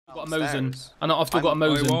I've got a Mosin. I know I've still got a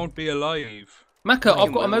Mosin. I won't be alive. Macca,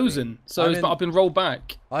 I've got a Mosin, so I've been rolled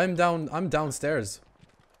back. I'm downstairs.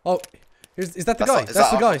 Oh, is that the guy?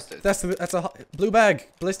 That's the guy. That's a blue bag,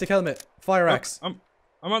 ballistic helmet, fire axe. I'm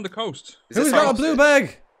on the coast. Who's got a blue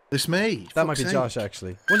bag? It's me. That might be Josh,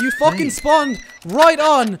 actually. Well, you fucking spawned right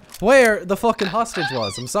on where the fucking hostage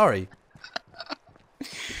was. I'm sorry.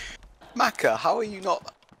 Macca, how are you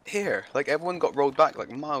not here? Like, everyone got rolled back,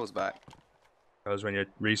 like, miles back. Because when you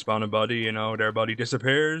respawn a body, you know, their body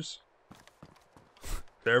disappears.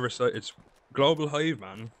 It's global hive,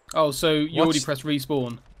 man. Oh, so you already pressed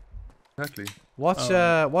respawn? Exactly.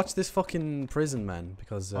 Watch this fucking prison, man,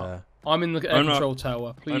 because I'm in the air control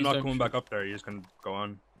tower. Please I'm not don't coming back up there. You just can go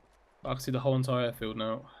on. I can see the whole entire airfield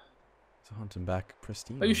now. It's a hunting back,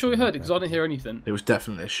 pristine. Are you sure you heard it? Because I didn't hear anything. It was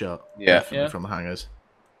definitely a shot. Yeah. Definitely from the hangars.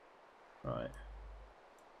 Right.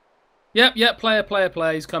 Yep,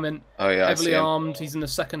 player. He's coming. Oh yeah, heavily armed. He's in the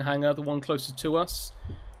second hangar, the one closest to us.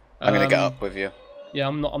 I'm gonna get up with you. Yeah,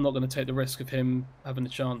 I'm not gonna take the risk of him having a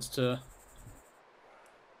chance to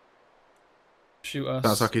shoot us.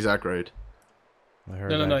 Sounds like he's aggroed.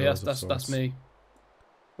 No, yes, that's me.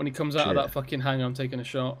 When he comes out of that fucking hangar, I'm taking a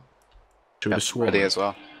shot. Should have sworn. Ready as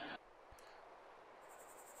well.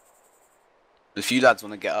 A few lads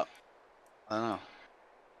want to get up. I don't know.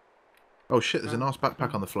 Oh shit, there's a nice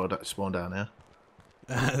backpack on the floor that spawned down here.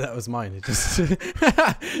 That was mine. It just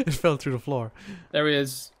it fell through the floor. There he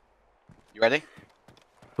is. You ready?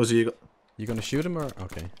 Fuzzy, you gonna shoot him or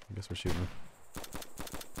okay? I guess we're shooting him.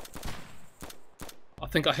 I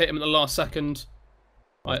think I hit him at the last second.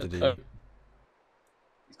 What did he?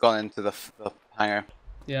 He's gone into the hangar.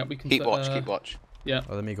 Yeah, we can keep watch. Yeah.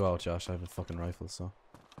 Oh, let me go out, Josh. I have a fucking rifle, so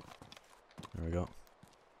there we go.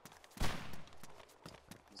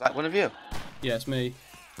 Is that one of you? Yeah, it's me.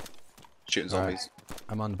 Shooting zombies. Right.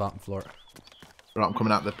 I'm on the bottom floor. Right, I'm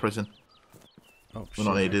coming out of the prison. Oh, we're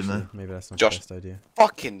not needed in there. Maybe that's not Josh, the best idea.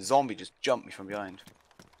 Fucking zombie just jumped me from behind.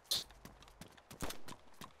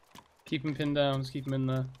 Keep him pinned down. Just keep him in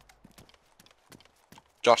there.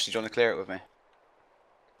 Josh, do you want to clear it with me?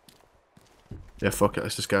 Yeah, fuck it.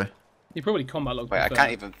 Let's just go. He probably combat logged. Wait, I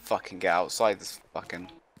can't even fucking get outside this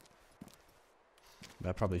fucking.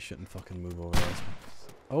 I probably shouldn't fucking move over there.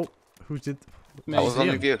 Oh, who did? Me. That was on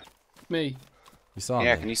of you. Me. You saw him?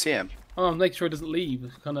 Yeah, can you see him? Oh, make sure he doesn't leave.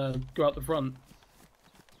 Kind of go out the front.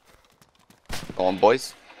 Go on,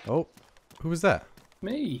 boys. Oh, who was that?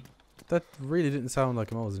 Me. That really didn't sound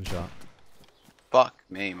like a Mosin shot. Fuck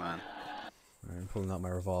me, man. I'm pulling out my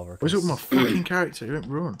revolver. Where's it with my fucking character? You don't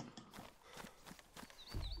run.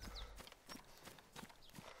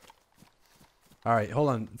 Alright, hold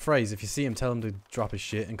on. Phrase, if you see him, tell him to drop his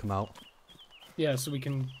shit and come out. Yeah, so we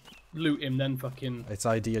can loot him, then fucking. It's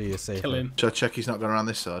ideally a safe. Kill him. Should I check he's not going around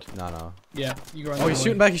this side? No. Yeah, you go around. Oh, he's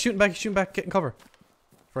shooting back, he's shooting back, get in cover.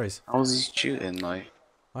 Phrase. How was he shooting, like?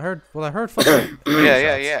 I heard fucking.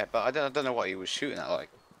 yeah, but I don't know what he was shooting at, like.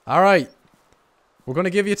 Alright. We're gonna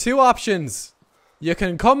give you two options. You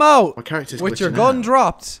can come out with your gun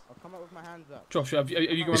dropped. I'll come out with my hands up. Josh, have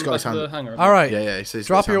you gone back to the hangar? Alright. Yeah, he says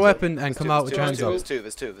drop your weapon and come out with your hands up. There's two.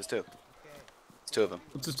 There's two of them.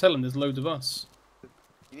 Just tell him there's loads of us.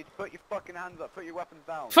 You need to put your fucking hands up. Put your weapons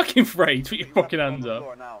down. Fucking afraid. Put your fucking hands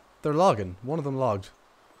up. They're logging. One of them logged.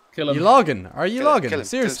 Kill him. You logging? Are you logging? Kill him.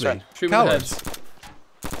 Seriously? Shoot him in the head. Cowards.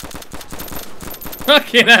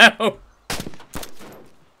 Fucking hell.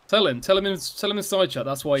 Tell him in side chat.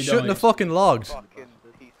 That's why he Shouldn't died. have fucking logged. Fucking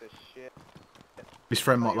piece of shit. His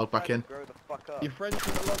friend might log back in. Grow the fuck up. Your friends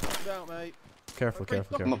should have logged us out, mate. Careful. Ruin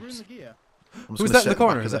the gear. Who's that in the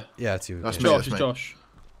corner? Is that? Yeah, it's you. That's Okay. me. Josh.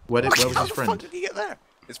 Where was his How the fuck friend? did he get there?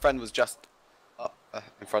 His friend was just up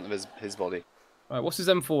in front of his body. Right, what's his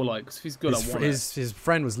M4 like? 'Cause if he's good, I want it. His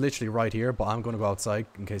friend was literally right here, but I'm gonna go outside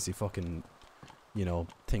in case he fucking, you know,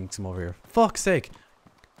 thinks I'm over here. Fuck's sake!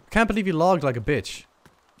 Can't believe you logged like a bitch.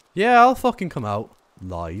 Yeah, I'll fucking come out.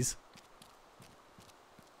 Lies.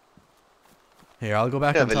 Here, I'll go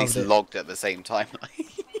back and at least logged at the same time.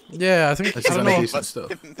 Yeah, I think. I don't know. Decent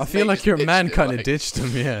stuff. I feel like your man kind of ditched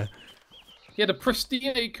him. Yeah. He had a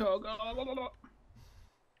pristine ACOG.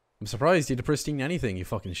 I'm surprised you had a pristine anything. You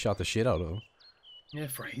fucking shot the shit out of him. Yeah,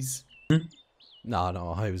 phrase.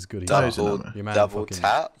 No, I was good. Double fucking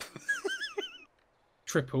tap.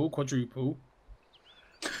 Triple, quadruple.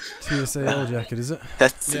 TSAL jacket, is it?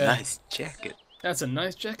 That's a nice jacket. That's a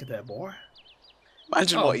nice jacket there, boy.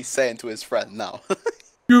 Imagine what he's saying to his friend now.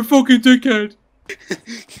 You a fucking dickhead.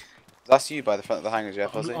 That's you by the front of the hangars, yeah,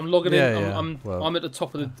 Fuzzy? I'm logging in. Yeah, I'm at the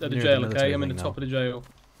top of the near jail, the okay? I'm in military the top of the jail.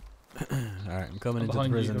 Alright, I'm coming into the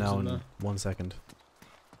behind you, prison goes now in in there. 1 second.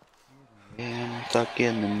 I'm stuck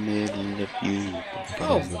in the middle of you.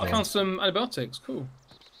 Oh, I found some antibiotics. Cool.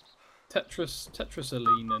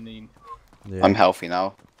 Tetracycline. Yeah, I'm healthy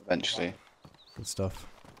now, eventually. good stuff.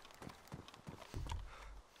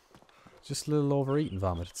 Just a little overeating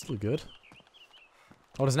vomit. It's still good.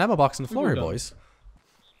 Oh, there's an ammo box on the floor here, boys.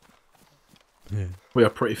 Yeah. We are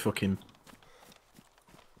pretty fucking...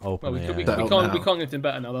 Open. Well, we can't get anything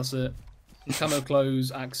better now. That's it. Camo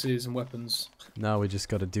clothes, axes, and weapons. Now we just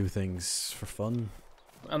got to do things for fun.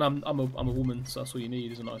 And I'm a woman, so that's all you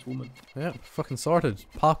need is a nice woman. Yeah, fucking sorted.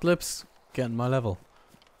 Apocalypse, getting my level.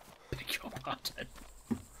 Beg your pardon.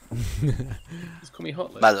 It's called me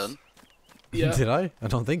Hot Lips. Melon, Yeah. Did I? I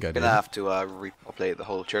don't think I you're did. gonna have to repopulate the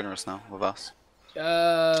whole churners now with us.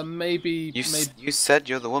 Maybe. You said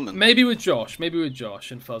you're the woman. Maybe with Josh. Maybe with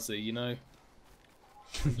Josh and Fuzzy. You know.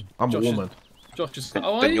 I'm Josh a woman. Josh just. Don't,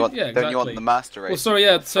 Oh, don't you want, yeah, don't exactly. you want the master race? Well, sorry,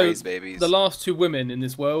 yeah. So Phrase babies. the last two women in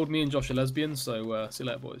this world, me and Josh are lesbians. So see you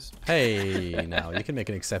later, boys. Hey, now you can make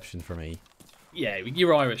an exception for me. Yeah,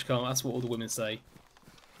 you're Irish, can't? That's what all the women say.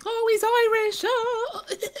 Oh, he's Irish. Oh.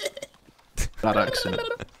 That accent.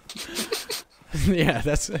 Yeah,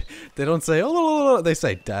 that's. They don't say oh. They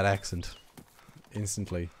say that accent.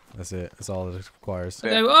 Instantly. That's it. That's all it requires. They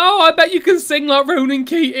go, oh, I bet you can sing like Ronan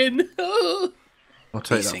Keating. I'll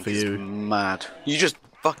take that for you. Mad. You just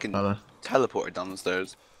fucking I know. teleported down the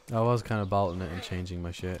stairs. I was kind of bolting it and changing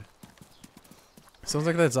my shit. Sounds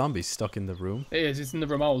like that zombie's stuck in the room. It is. It's in the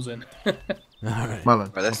room I was in. Alright.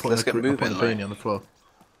 Melon, Right, let's I'm get putting moving, a like. beanie on the floor.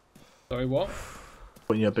 Sorry, what?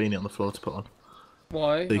 Putting your beanie on the floor to put on.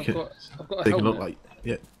 Why? So you I've can, got a so you can helmet. look like...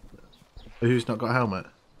 Yeah. Who's not got a helmet?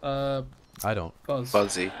 I don't. Buzz.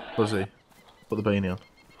 Fuzzy. Fuzzy. Put the beanie on.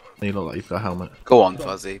 And you look like you've got a helmet. Go on,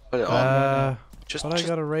 Fuzzy. Put it on. But I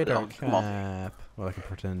got a radar on, come on. cap. Well, I can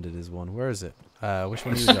pretend it is one. Where is it? Which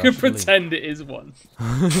one are you, I Josh? can pretend it is one.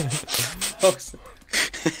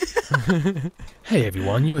 Hey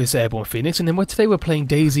everyone, it's Airborne Phoenix, and then today we're playing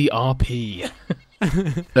DayZ RP.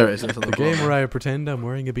 There it is. It's on The the game floor. where I pretend I'm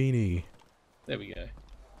wearing a beanie. There we go.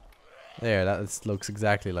 There, that looks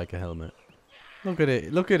exactly like a helmet. Look at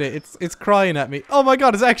it. Look at it. It's crying at me. Oh my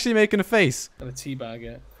god, it's actually making a face. Got a teabag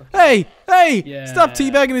it. Hey! Hey! Yeah. Stop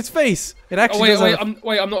teabagging its face. It Oh actually wait,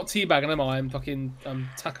 does I'm not teabagging, am I? I'm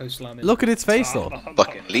taco slamming. Look at its face though.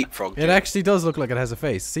 Fucking leapfrog. It actually does look like it has a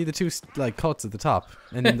face. See the two like cuts at the top,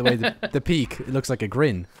 and then the way the peak, it looks like a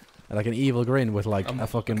grin, like an evil grin with like a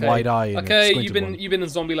fucking okay. wide eye. And Okay, a you've been in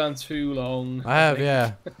Zombieland too long. I have, think.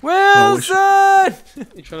 yeah. Wilson!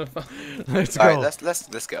 You're trying to find... Let's All go. right,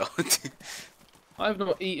 let's go. I've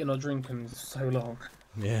not eaten or drinking in so long.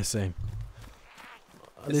 Yeah, same.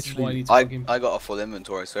 This is why I Literally, need to fucking... I got a full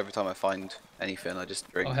inventory, so every time I find anything, I just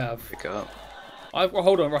drink. I have. Pick it up. Well,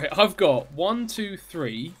 hold on, right. I've got 1, 2,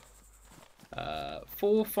 3,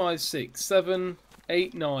 4, 5, 6, 7,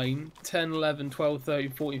 8, 9, 10, 11, 12,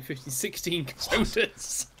 13, 14, 15, 16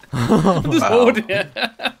 sodas. I'm just hoarding it. I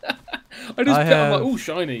just pick them like, oh,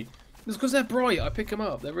 shiny. It's because they're bright. I pick them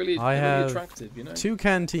up. They're really attractive, you know. 2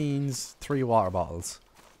 canteens, 3 water bottles.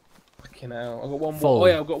 Fucking hell. I've got one Full, more.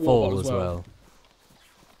 Oh, yeah, I've got water full bottle as well.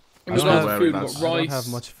 I We've don't got have- food. We've I got I don't rice. have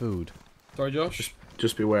much food. Sorry, Josh?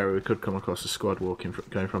 Just be wary, we could come across a squad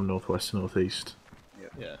going from northwest to northeast.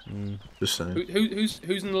 Yeah. Just saying. Who's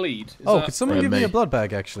in the lead? Is Oh, that... could someone Yeah, give me me. a blood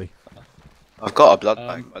bag, actually? I've got a blood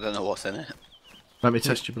bag. I don't know what's in it. Let me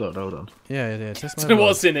test your blood, hold on. Yeah, test my I don't know blood.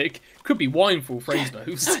 what's in it. Could be wine for Phrase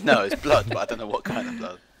knows. No, it's blood, but I don't know what kind of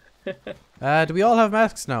blood. Do we all have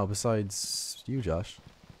masks now, besides you, Josh?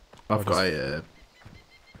 I've got a...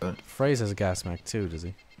 Phrase has a gas mask too, does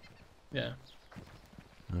he? Yeah.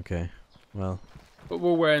 Okay. Well. But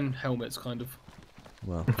we're wearing helmets, kind of.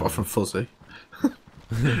 Well. apart from Fuzzy.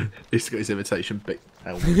 He's got his imitation big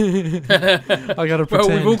helmet. I gotta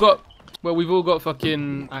pretend. Well, we've all got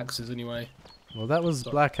fucking axes anyway. Well, that was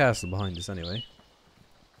Black Castle behind us anyway.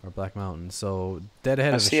 Or Black Mountain. So, dead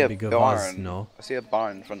ahead of us should be Gavaz. No. I see a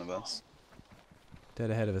barn in front of us. Dead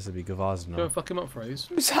ahead of us would be Gavaz. Go No. and fuck him up, Phrase.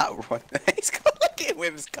 Who's that right there? He's got like it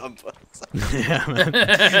with his compass. Yeah,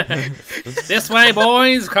 man. This way,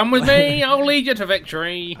 boys. Come with me. I'll lead you to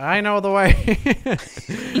victory. I know the way.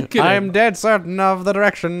 I'm dead certain of the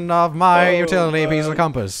direction of my utility piece of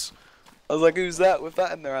compass. I was like, who's that with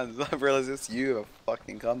that in their hands? I realised it's you, a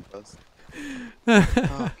fucking compass.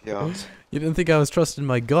 Oh, God. You didn't think I was trusting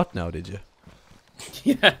my gut now, did you?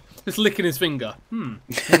 Yeah, just licking his finger.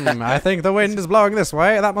 I think the wind is blowing this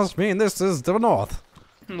way. That must mean this is the north.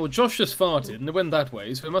 Well, Josh just farted and it went that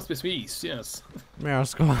way, so it must be east. Yes.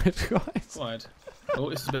 Yes, quite. Wide. Oh,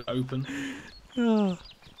 this is a bit open. Oh,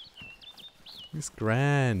 it's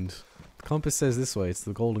grand. The compass says this way. It's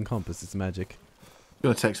the golden compass. It's magic.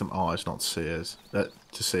 Gonna take some eyes, not seers.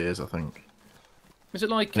 To seers, I think. Is it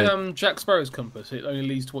like Yeah. Jack Sparrow's compass? It only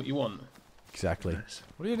leads to what you want. Exactly. Yes.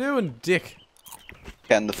 What are you doing, dick?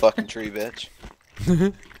 Get in the fucking tree, bitch.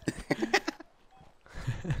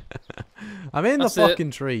 I'm in That's the it.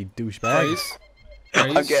 fucking tree, douchebag. Phrase.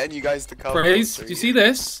 I'm Phrase. getting you guys to cover. Phrase. so Do you see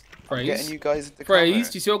this? I'm getting Phrase. you guys to cover. Phrase.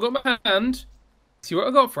 Do you see what I got in my hand? See what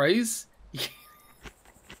I got, Phrase?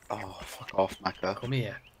 Oh, fuck off, Macca. Come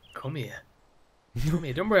here. Come here. Come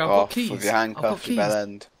here. Don't worry, I've Off got keys. with your I've got handcuff, you keys. bell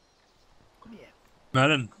end. Come here.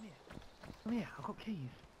 Melon. Come here. I've got keys.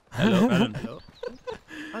 Hello, Melon. Hello.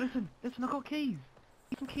 Oh, listen, I've got keys.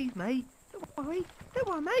 Get some keys, mate. Don't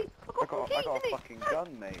worry, mate. I've got some keys, I got a innit? fucking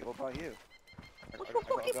gun, mate. What about you? What's your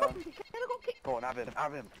fucking problem? I've got keys. Go on,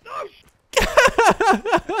 have him.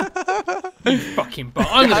 You fucking butt.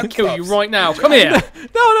 I'm going to kill you right now. Come here. No,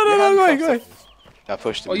 go away. I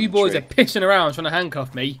pushed him Oh, in you the boys tree. are pissing around trying to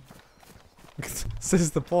handcuff me. This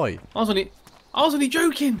is the point. I was only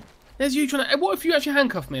joking. There's you trying to. What if you actually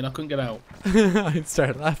handcuffed me and I couldn't get out? I'd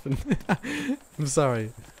start laughing. I'm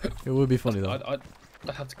sorry. It would be funny though. I'd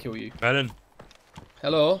have to kill you. Melon.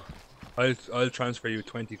 Hello. I'll transfer you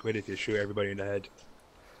 20 quid if you shoot everybody in the head.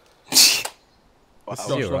 Wow. This is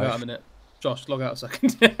Josh, you, log right? out a minute. Josh, log out a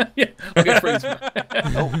second. Yeah, I'll get freeze.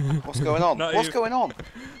 Oh, what's going on? Not What's you. going on?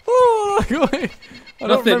 Oh, go away. I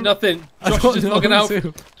don't remember- Nothing. I Josh don't is just know logging out.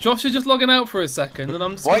 who. Josh is just logging out for a second, and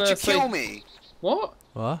I'm just Why'd gonna you say, kill me? What?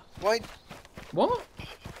 What? Why? What?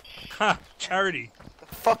 Ha! Charity. The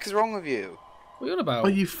fuck is wrong with you? What are you on about? Oh,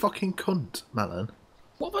 you fucking cunt, Melon.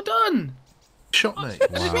 What have I done? Shot me. I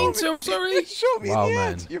didn't mean to. I'm sorry. Shot me Wow, in the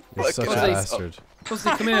man. head. You You're such a fucking bastard. Fuzzy,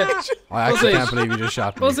 come here. I actually Fuzzy. can't believe you just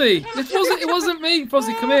shot me. Fuzzy, it wasn't me.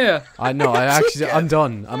 Fuzzy, come here. I know. I'm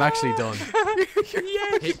done. I'm actually done.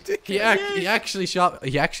 He actually shot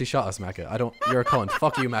us, Macca. You're a cunt.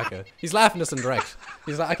 Fuck you, Macca. He's laughing at us in direct.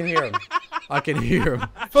 He's like, I can hear him.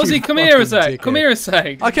 Fuzzy, You come here a fucking sec. Come dickhead. here a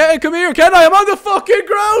sec. I can't come here, can I? I'm on the fucking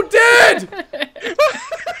ground, dead.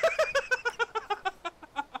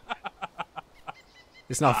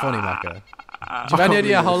 It's not funny, Macca. Do you have any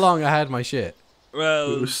idea how long I had my shit?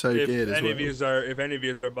 Well, It was so if good as any well. if any of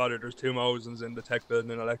you are bothered, there's 2 Mosens in the tech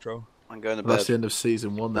building in Electro. I'm going to Well, that's the bed. end of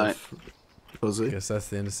season 1 then. Night. Fuzzy. Guess that's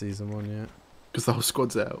the end of season 1, yeah. Because the whole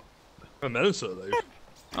squad's out. Well, Melon's still alive.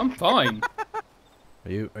 I'm fine.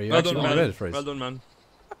 Are you Well actually done, on man. bed, Fraser? Well done, man.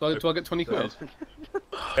 Do I get 20 quid?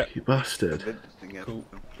 You bastard. Cool.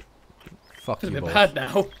 Fuck It's a you bit both. bad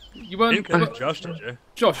now. You You weren't. didn't kill Josh, did you?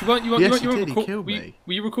 Josh, you weren't. Yes, you he weren't did, he killed me.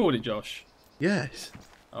 Were you recorded, Josh? Yes.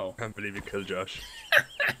 Oh. I can't believe you killed Josh.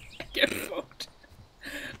 Get fucked.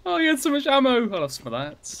 Oh, you had so much ammo. I'll have some of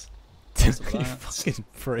that. You Some of that. fucking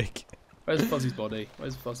freak. Where's Fuzzy's body?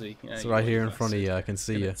 Where's Fuzzy? Yeah, It's you right got here in that. front of you. I can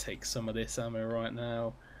see Gonna you. take some of this ammo right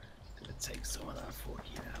now. Gonna take some of that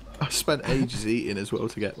fucking ammo. I spent ages eating as well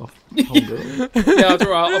to get my hunger. Yeah, it's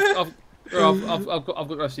alright. I've got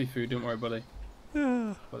the rest of your food. Don't worry, buddy.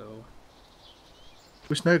 Whatever.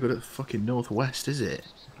 It's no good at the fucking northwest, is it?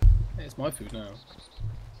 Hey, it's my food now.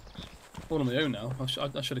 All on my own now. I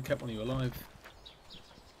should have kept one of you alive.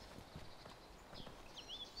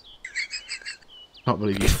 Can't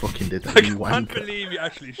believe you fucking did I that, you can't wanker. believe you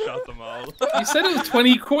actually shot them all. You said it was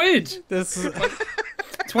 20 quid. This is,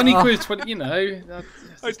 20 quid, 20. You know.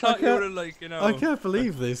 I thought you would have, like, you know. I can't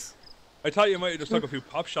believe this. I thought you might have just took a few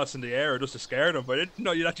pop shots in the air just to scare them, but I didn't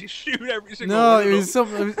know you'd actually shoot every single No, one of it them. was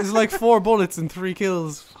something. It was like 4 bullets and 3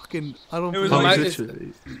 kills. Fucking, I don't. It was believe I was like- it.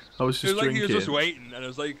 literally, I was It just was like he drinking. was just waiting, and it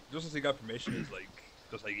was like, just as he got permission, he's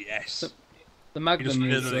like, yes. The He just Magnum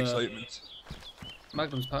needed is. an excitement.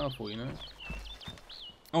 Magnum's powerful, you know.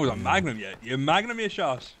 Oh, it was a Magnum yet? You Magnum me a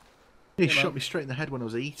shot? He Yeah, shot man. me straight in the head when I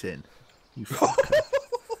was eating. You fucker.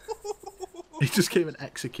 He just came and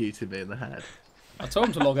executed me in the head. I told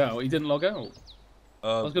him to log out. He didn't log out.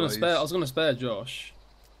 Oh, I was gonna boys. spare. I was gonna spare Josh.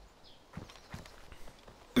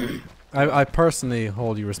 I personally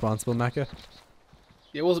hold you responsible, Macca.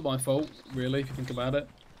 It wasn't my fault, really, if you think about it.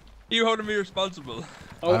 You holding me responsible?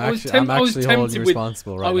 I I'm was actually holding you tempted with.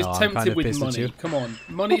 responsible right I was now. I'm tempted kind of with pissed at money. you. Come on,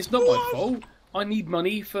 money. It's not my fault. I need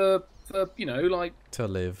money for you know, like To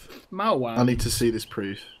live. malware. I need to see this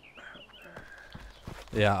proof.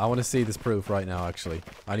 Yeah, I want to see this proof right now. Actually,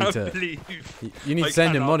 I I need can't to. believe. You need I to send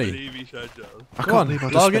him cannot money. believe he said Joe. I Go on, believe I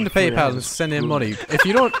just log spent into 3 PayPal and hours send him scrolling. money. If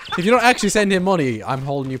you don't actually send him money, I'm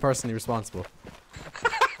holding you personally responsible.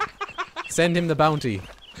 Send him the bounty.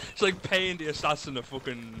 It's like paying the assassin a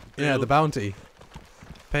fucking. Yeah, bill. the bounty.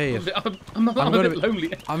 Pay it. I'm a gonna bit be-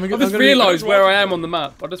 lonely. I'm I gonna just be- realised where I watching am it. on the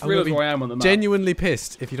map. I just I'm gonna realised be where I am on the map. Genuinely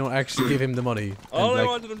pissed if you don't actually give him the money. All and, I like,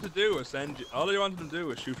 wanted him to do was send. All I wanted him to do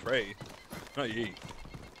was shoot Frey, not ye.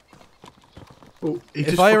 Oh, he If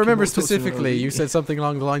just I fucking remember walked up to me specifically, you said something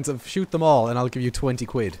along the lines of shoot them all and I'll give you 20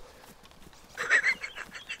 quid.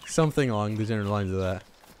 Something along the general lines of that.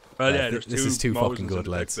 Well, Right, yeah, there's this two is too Mosens fucking in good, the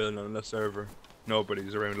lads. building on the server.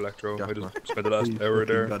 Nobody's around Electro. I Gaffer. just spent the last He's hour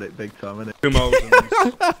fucking there. got it big time, innit? 2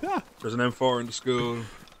 Mosens. There's an M4 in the school.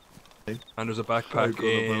 And there's a backpack good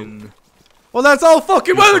in... Well, that's all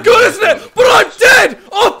fucking well and good, isn't it? But I'm dead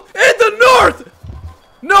up in the north!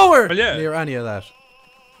 Nowhere Well, yeah. near any of that.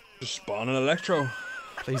 Just spawn an Electro.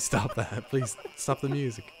 Please stop that. Please stop the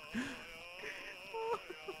music.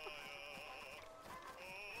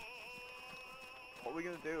 What are we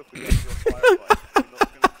gonna do if we get to a firefight? We're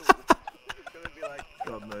not gonna cool. It's gonna be like,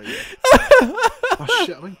 God no. Oh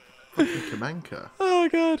shit, I mean, fucking Kamanka. Oh,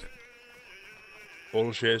 God.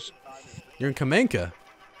 Bullshit. You're in Kamenka.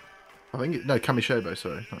 I think no, Kamishobo,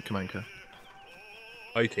 sorry, not Kamanka.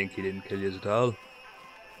 I think he didn't kill you at all.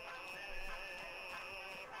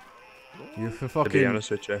 You To be fucking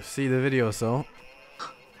honest with you. see the video, so.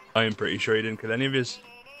 I'm pretty sure he didn't kill any of his.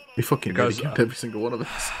 He fucking Because, really killed every single one of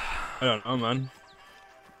us. I don't know, man.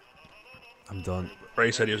 I'm done.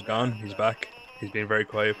 Bray said he was gone. He's back. He's been very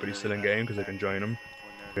quiet, but he's still in game because I can join him.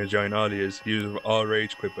 I can join all he is. He was all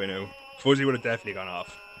rage quit by now. Fuzzy would have definitely gone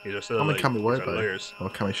off. He's still I'm in alive. These are Kamiwobo. liars. Or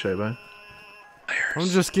Kamishobo. I'm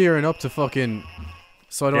just gearing up to fucking.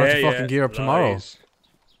 So I don't have to fucking gear up tomorrow. lies.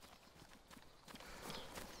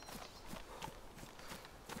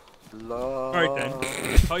 Alright then.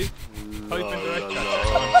 Type in direct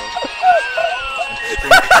chat.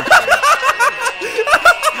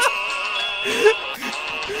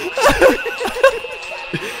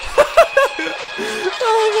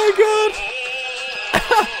 Oh my god!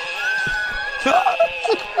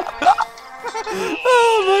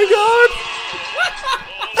 Oh my god!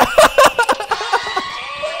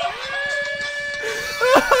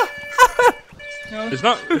 It's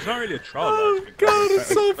not really a troll. Oh that's god, it's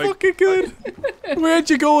so like- fucking good! Where'd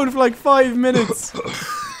you going for like 5 minutes?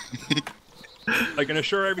 I can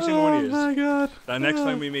assure every single one Oh of you my god. that next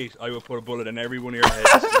time we meet, I will put a bullet in every one of your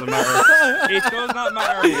heads. It doesn't matter. It does not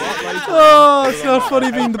matter what life you're in. Oh, It it's doesn't not matter funny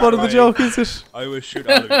how being the far butt of the away. joke, is it? I will shoot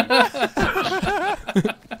all of you.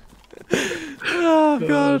 Oh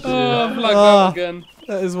god. Oh, black Ah. out again.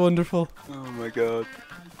 That is wonderful. Oh my god.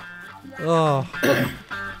 Oh.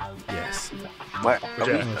 Yes. My, But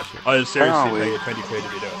yeah, I'll seriously pay you 20 quid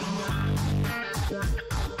if you do it.